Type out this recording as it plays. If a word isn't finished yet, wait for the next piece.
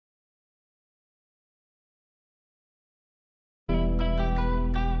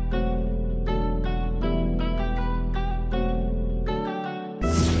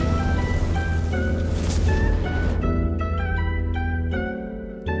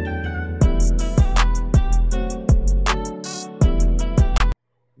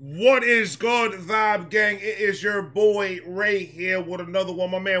What is good, Vibe Gang? It is your boy Ray here with another one.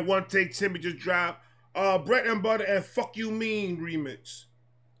 My man WunTayk Timmy just dropped Bread and Butter and Fuck You Mean remix.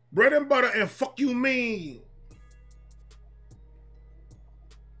 Bread and Butter and Fuck You Mean.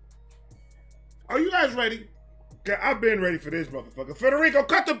 Are you guys ready? Okay, I've been ready for this motherfucker. Federico,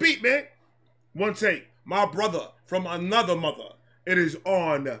 cut the beat, man. WunTayk, my brother from another mother. It is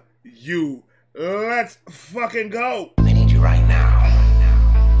on you. Let's fucking go. They need you right now.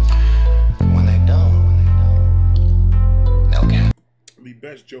 When they don't, they'll get the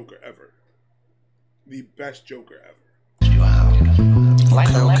best Joker ever. The best Joker ever. you out. Like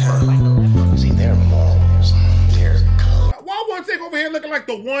a leper. See, their morals, their code. Why WunTayk over here looking like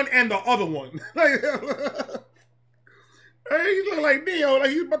the one and the other one? Like, hey, he look like Neo,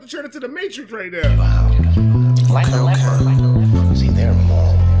 like he's about to turn into the Matrix right now. Like a leper. See, their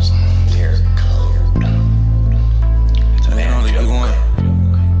morals, their code. It's a man Joker.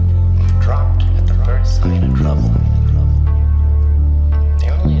 Dropped at the first sign of trouble.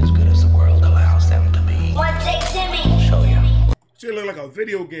 They're only as good as the world allows them to be. WunTayk Timmy. I'll show you. Shit look like a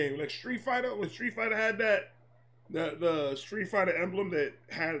video game, like Street Fighter. When Street Fighter had that, the Street Fighter emblem that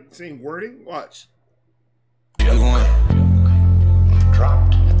had the same wording. Watch.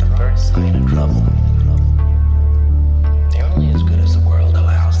 Dropped at the first sign of trouble. They're only as good as the world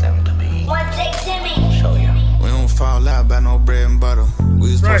allows them to be. WunTayk Timmy. I'll show you. We don't fall out by no bread and butter.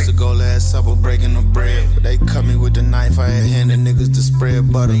 We was supposed to go last supper breaking the bread, but they cut me with the knife. I had handed niggas to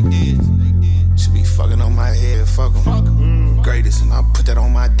spread butter. Should be fucking on my head, fuck 'em. Greatest, and I put that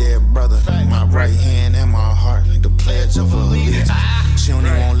on my dead brother. My right hand and my heart, like the pledge of allegiance. She don't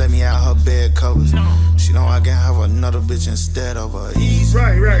even won't let me out her bed covers. She know I can have another bitch instead of her. Easy.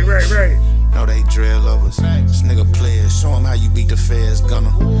 Right. No, they drill lovers. This nigga players, show him how you beat the feds,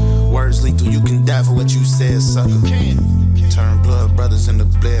 gunner. Words lethal, you can die for what you said, sucker. Turn blood brothers into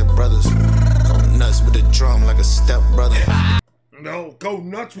bled brothers. Go nuts with the drum like a step brother. No, go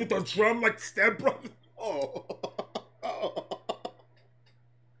nuts with the drum like Step Brother. Oh.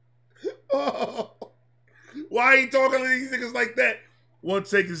 Why he talking to these niggas like that?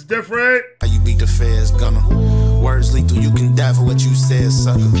 WunTayk is different. How you beat the feds, gunner. Words lethal, you can die for what you said,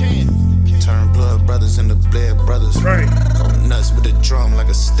 sucker. Turn blood brothers into bled brothers. Right. Go nuts with the drum like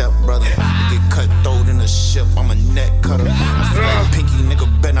a step brother. Get cut throwed in a ship, I'm a net cutter. I feel like Pinky, nigga,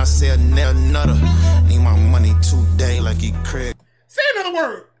 bet I say a nail nutter. Need my money today like he Craig. Say another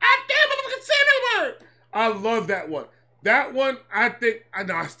word. I damn motherfucker, say another word. I love that one. That one, I think,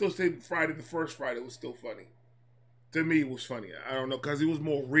 I still say Friday, the first Friday was still funny. To me, it was funny. I don't know, because it was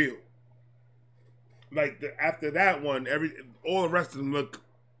more real. Like, after that one, all the rest of them look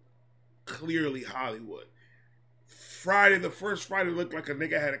clearly Hollywood. Friday, the first Friday looked like a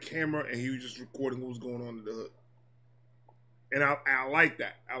nigga had a camera and he was just recording what was going on in the hood. And I like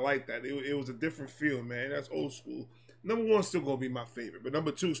that. I like that. It was a different feel, man. That's old school. Number one still gonna be my favorite, but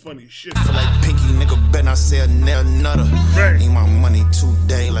number two is funny as shit. Feel like Pinky, nigga, bet I say a nail nutter. Right. Need my money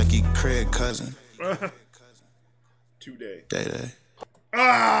today like he Craig cousin. Today. Day.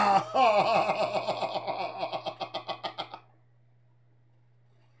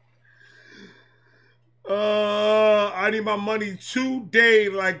 I need my money today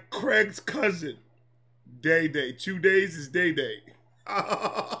like Craig's cousin. Day. 2 days is day.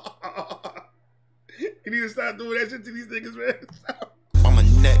 You need to stop doing that shit to these niggas, man. I'm a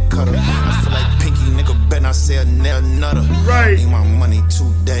net cutter. I feel like Pinky, nigga, bet I say a nail nutter. Right. Need my money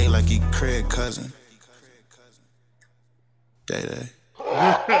today like he Craig cousin. Day.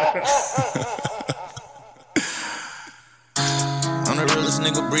 I'm the realest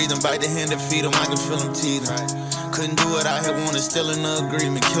nigga breathing. Bite the hand that feed him, I can feel him teething. Couldn't do it, I had wanted, still in the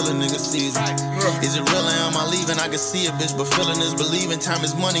agreement. Kill a nigga season. Is it real or am I leaving? I can see a bitch, but feeling is believing. Time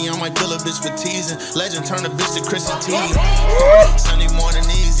is money, I might bill a bitch for teasing. Legend turn a bitch to Chrissy Teigen. Sunday morning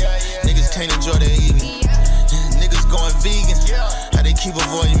easy. Niggas can't enjoy their evening. Niggas going vegan. How they keep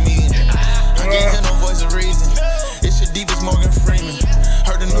avoiding me? I can't hear no voice of reason. It's your deepest Morgan Freeman.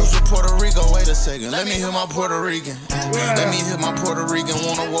 Heard the news from Puerto Rico. Wait a second, let me hear my Puerto Rican. Let me hit my Puerto Rican.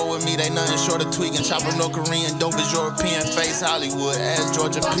 Wanna war with me? They nothing short of tweaking. Chopper no Korean, dope is European. Face Hollywood, ass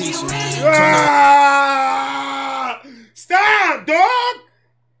Georgia Peach. Stop, dog.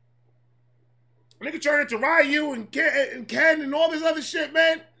 Nigga turn into Ryu and Ken and all this other shit,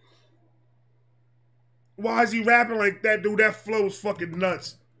 man. Why is he rapping like that, dude? That flow is fucking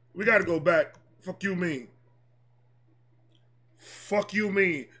nuts. We gotta go back. Fuck you mean. Fuck you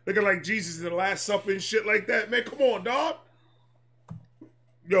mean. Looking like Jesus in the Last Supper and shit like that. Man, come on, dog.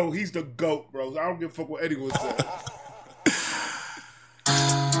 Yo, he's the GOAT, bro. I don't give a fuck what anyone says.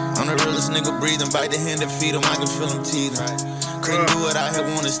 I'm the realest nigga breathing. Bite the hand that feed him, I can feel him teething. Couldn't do it out here,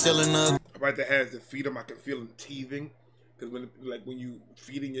 wanted still in the. Right there has to feed him. I can feel him teething. Because when you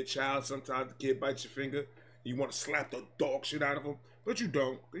feeding your child, sometimes the kid bites your finger. You want to slap the dog shit out of him. But you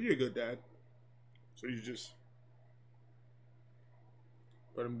don't. Because you're a good dad. So you just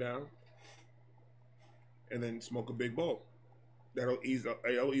put him down. And then smoke a big bowl. That'll ease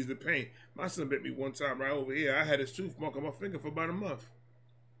the pain. My son bit me one time right over here. I had his tooth mark on my finger for about a month.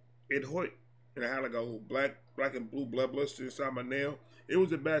 It hurt. And I had like a little black and blue blood blister inside my nail. It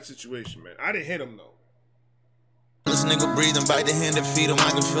was a bad situation, man. I didn't hit him, though. This nigga breathing, bite the hand that feed him,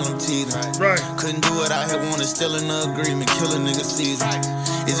 I can feel him teething. Right. Couldn't do it out here, wanted still in the agreement, kill a nigga season.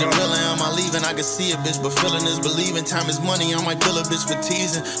 Is it real or am I leaving? I can see it, bitch, but feeling is believing. Time is money, I might bill a bitch for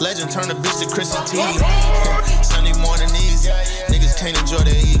teasing. Legend turn a bitch to Christian Teigen. Sunday morning easy, niggas can't enjoy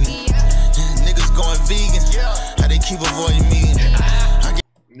their evening. Niggas going vegan, how they keep avoiding me.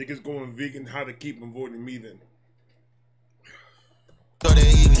 Niggas going vegan, how to keep avoiding me then.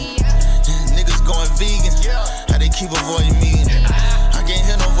 Niggas going vegan, how they keep avoiding me. I can't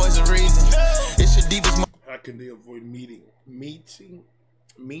hear no voice of reason. It's your deepest. How can they avoid meat?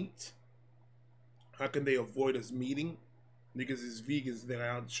 How can they avoid us meeting? Niggas is vegans, then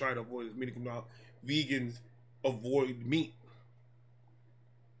I'll try to avoid us meeting. Now, vegans avoid meat.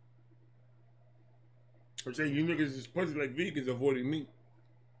 I'm saying you niggas is pussy like vegans avoiding meat.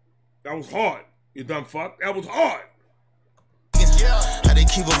 That was hard. You dumb fuck. That was hard. How they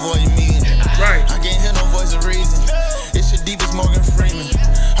keep avoiding me. Right. I can't hear no voice of reason. It's your deepest Morgan Freeman.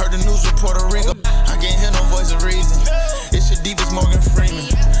 Heard the news from Puerto Rico. I can't hear no voice of reason. It's your deepest Morgan Freeman.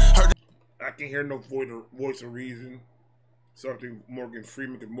 I can't hear no voice of reason. Something Morgan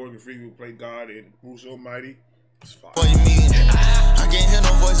Freeman, because Morgan Freeman played God in Bruce Almighty. It's fine. I can't hear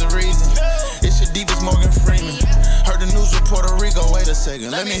no voice of reason. It's your deepest Morgan Freeman. Heard the news from Puerto Rico. Wait a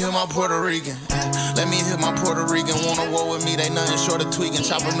second, let me hear my Puerto Rican. Let me hit my Puerto Rican. Wanna war with me? They nothing short of tweaking.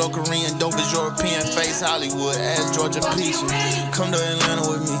 Chopper no Korean, dope as European. Face Hollywood, ass Georgia Peach. Come to Atlanta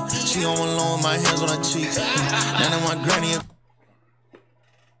with me. She on alone with my hands on her cheeks. None of my granny.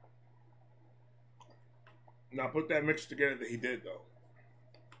 Now put that mix together that he did though.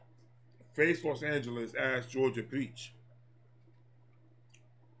 Face Los Angeles, ass Georgia Peach.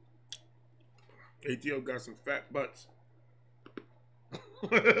 ATL got some fat butts.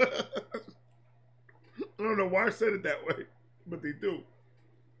 I don't know why I said it that way, but they do.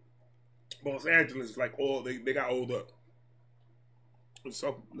 Los Angeles is like all they got old up.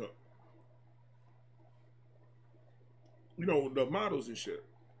 So no. You know the models and shit.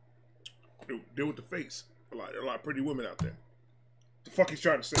 They deal with the face. A lot of pretty women out there. The fuck he's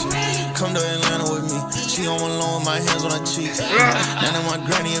trying to say? Come to Atlanta with me. She home alone with my hands on her cheeks. None of my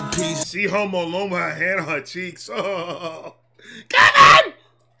granny a piece. She home alone with her hand on her cheeks. Oh. Kevin!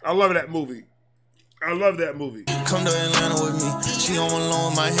 I love that movie. I love that movie. Come to Atlanta with me. She home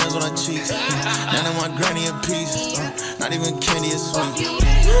alone with my hands on her cheeks. None of my granny a piece. Not even candy is sweet.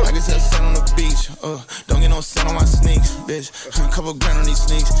 I guess I sat on the beach. Don't get no scent on my sneaks, bitch. A couple grand on these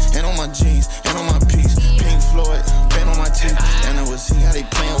sneaks. And on my jeans. And on my piece. Pink Floyd. Band on my teeth. And I would see how they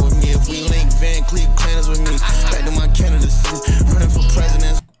playing with me. If we link Van Cleef Cleaners with me. Back to my candidacy. Running for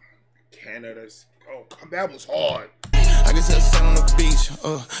president. Canada's. Oh, that was hard. I guess I sat on the beach.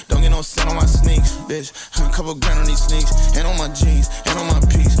 Don't get no scent on my sneaks, bitch. A couple grand on these sneaks. And on my jeans. And on my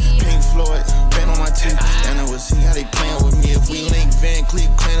piece. Pink Floyd. Band on my teeth. And I would see how they playing with me. If we link Van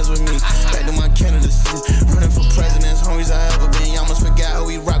Cleef Cleaners with me. Back to my candidacy. Running for presidents. Homies I ever been. Y'all must forget how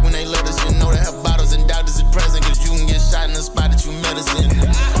we rock when they let us in. Know they have bottles and doctors is present. Cause you can get shot in the spot that you medicine.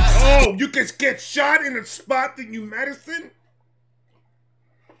 Oh, you can get shot in the spot that you medicine?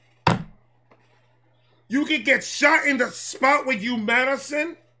 You can get shot in the spot where you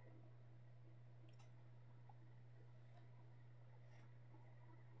medicine?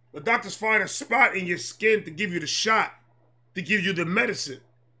 The doctors find a spot in your skin to give you the shot, to give you the medicine.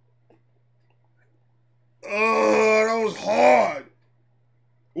 Oh, that was hard.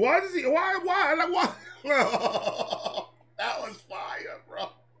 Why does he, why? That was fire, bro.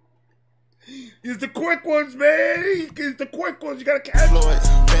 It's the quick ones, man. It's the quick ones. You gotta catch. Floyd,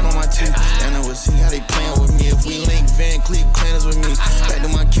 band on my teeth, and I would see how they playing with me. If we link Van Cleef Cleaners with me, back to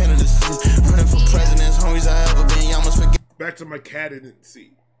my candidacy. Running for presidents, homies I ever been. Y'all must forget. Back to my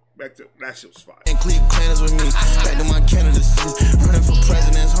candidacy. Back to that shit was fire. Van Cleef Cleaners with me, back to my candidacy. Running for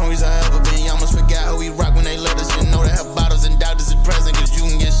presidents, homies I ever been. Y'all must forget how we rock when they let us in. Know they have bottles and doctors is present, cause you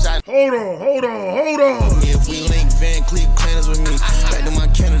can get shot. Hold on. If we link Van Cleef Cleaners with me, back to my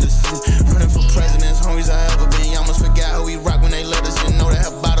candidacy. Running for presidents, homies I ever been. Y'all must forget how we rock when they let us in. Know they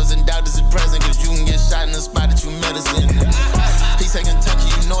have bottles and doctors is present, cause you can get shot in the spot that you medicine. He say Kentucky,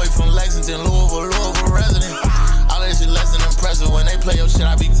 you know he from Lexington, Louisville resident. All that shit less than impressive.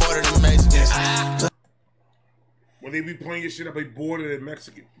 When they be playing your shit up, they border than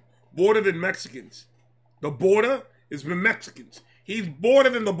Mexican. Border than Mexicans. The border is with Mexicans. He's border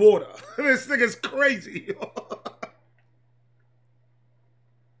than the border. This nigga's crazy.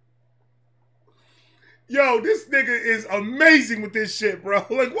 Yo, this nigga is amazing with this shit, bro.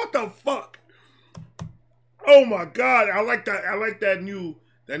 Like, what the fuck? Oh my god, I like that. I like that new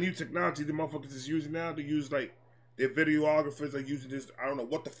technology the motherfuckers is using now. To use like their videographers are using this. I don't know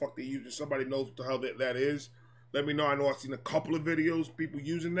what the fuck they use. If somebody knows what the hell that is, let me know. I know I've seen a couple of videos people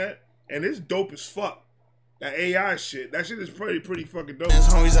using that, and it's dope as fuck. That AI shit, that shit is pretty fucking dope.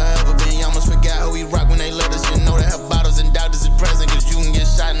 As homies I ever been, you almost forgot who we rock when they let us in. Know they have bottles and doctors is present, cause you can get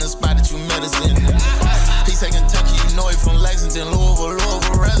shot in the spot that you medicine. He's taking Kentucky, you know he from Lexington, Louisville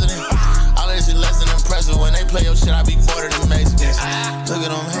resident. All that shit less than impressive. When they play your shit, I be border than Mexicans. Look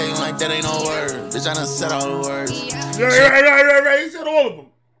at them hating like that ain't no word. Bitch, I done said all the words. Right. He said all of them.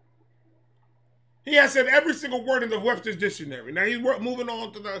 He has said every single word in the Webster's dictionary. Now he's moving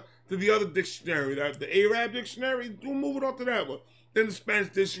on to the other dictionary, the Arab dictionary. We're moving on to that one. Then the Spanish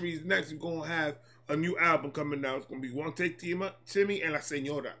dictionary is next. We're gonna have a new album coming out. It's gonna be WunTayk, Timmy, and La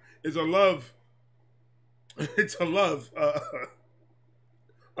Señora. It's a love. It's a love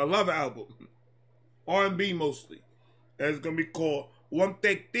album, R&B mostly. And it's gonna be called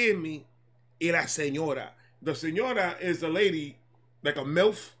WunTayk, Timmy, y La Señora. The Señora is a lady, like a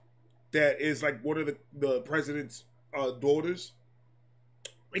MILF, that is like one of the president's daughters.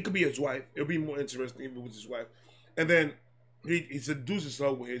 It could be his wife. It would be more interesting if it was his wife. And then he seduces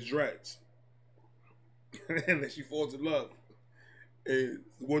her with his dreads. And then she falls in love.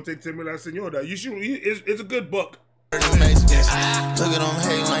 WunTayk, Timmy, La Señora. It's a good book. Look at them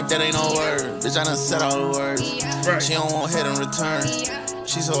hating like that ain't no word. Bitch, I done said all the words. Right. She don't want head in return.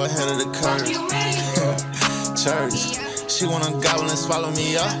 She's so ahead of the curve. Church. She wanna gobble and swallow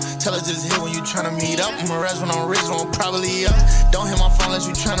me up. Tell her just hit when you tryna meet up. I'm a rest when I'm rich, when I'm probably up. Don't hit my phone unless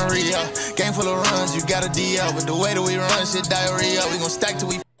you tryna re-up. Game full of runs, you got a DL. But the way that we run shit, diarrhea. We gon' stack till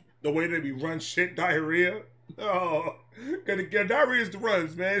we... The way that we run shit, diarrhea? Oh, diarrhea is the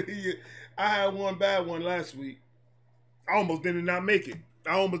runs, man. I had one bad one last week. I almost did not make it.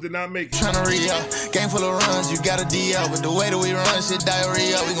 Tryna re-up. Game full of runs, you got a DL. But the way that we run shit,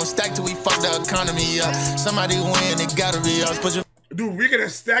 diarrhea. We gon' stack till we fuck the economy up. Somebody win, it gotta be us. Dude, we're gonna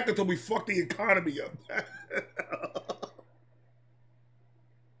stack until we fuck the economy up.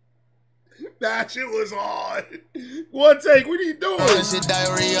 That shit was hard. WunTayk, what are you doing? Shit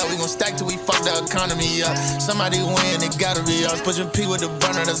diarrhea, we gon' stack till we fuck the economy up. Somebody win, it gotta be us. Put your P with the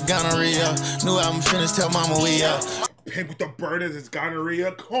burner, that's gonorrhea. New album finished, tell mama we up. Pink with the burners, it's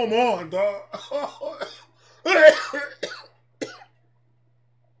gonorrhea. Come on, dog.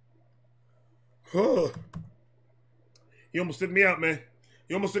 You almost took me out, man.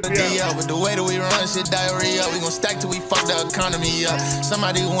 You almost took me out. But the way that we run shit, diarrhea. We gon' stack till we fuck the economy up.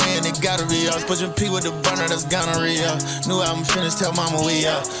 Somebody win, it gotta be us. Put your P with the burner, that's gonorrhea. New album finished, tell mama we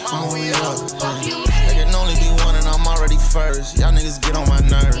up. Mama we up. I can only be one and I'm already first. Y'all niggas get on my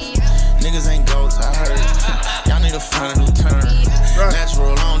nerves. Niggas ain't ghosts, I heard. Y'all need to find a new term.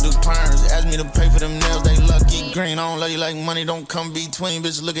 Natural, I don't do perms. Ask me to pay for them nails, they lucky green. I don't love you like money, don't come between.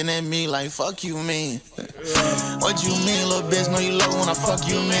 Bitch looking at me like, fuck you mean. What you mean, little bitch? Know you love when I fuck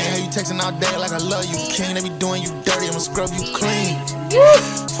you, man. Hey, you texting all day like I love you, king. They be doing you dirty, I'ma scrub you clean.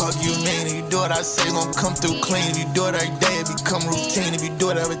 Fuck you mean, if you do what I say, it's gon' come through clean. If you do it every day, it become routine. If you do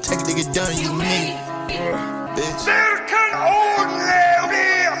it every take to get done, you mean. Bitch. There can only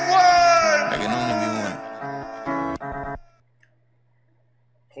be one! I can only be one.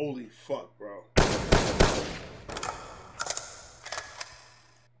 Holy fuck, bro.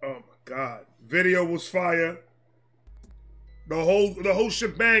 Oh my god. Video was fire. The whole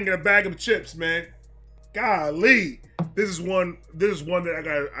shebang in a bag of chips, man. Golly. This is one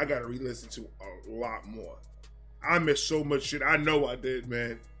that I gotta re-listen to a lot more. I missed so much shit. I know I did,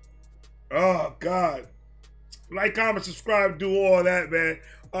 man. Oh god. Like, comment, subscribe, do all that, man.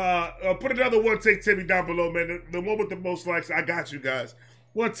 Put another WunTayk Timmy down below, man. The one with the most likes, I got you guys.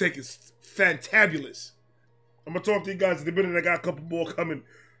 WunTayk is fantabulous. I'm gonna talk to you guys in a minute. I got a couple more coming.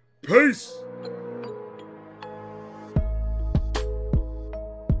 Peace.